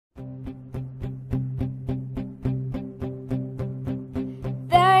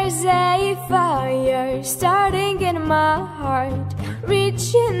There's a fire starting in my heart,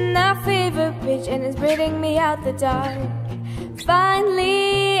 reaching a fever pitch and it's breathing me out the dark.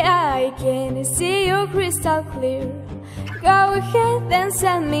 Finally I can see you crystal clear. Go ahead and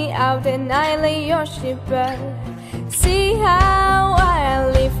send me out and I lay your ship bare. See how I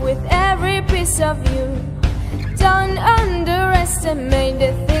live with every piece of you. Don't underestimate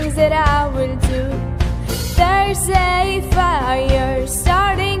the things that I will do. There's a fire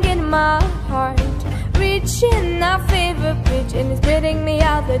starting in my heart, reaching a fever pitch and it's breathing me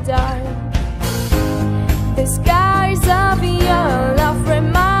out the dark. The skies of your love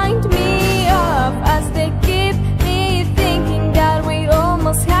remind me of us. They keep me thinking that we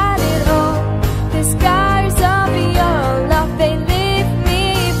almost had it all. The skies of your love, they leave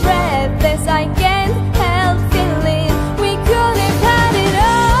me breathless. I can't help feeling we could have had it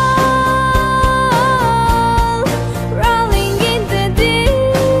all. Rolling in the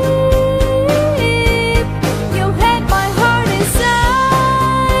deep, you had my heart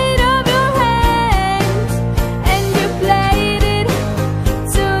inside of your hands, and you played it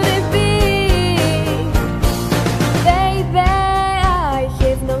to the beat. Baby, I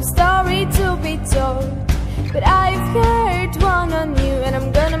have no story to be told, but I've heard one on you and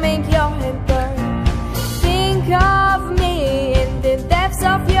I'm gonna make your head burn. Think of me in the depths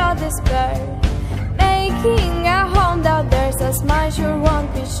of your despair.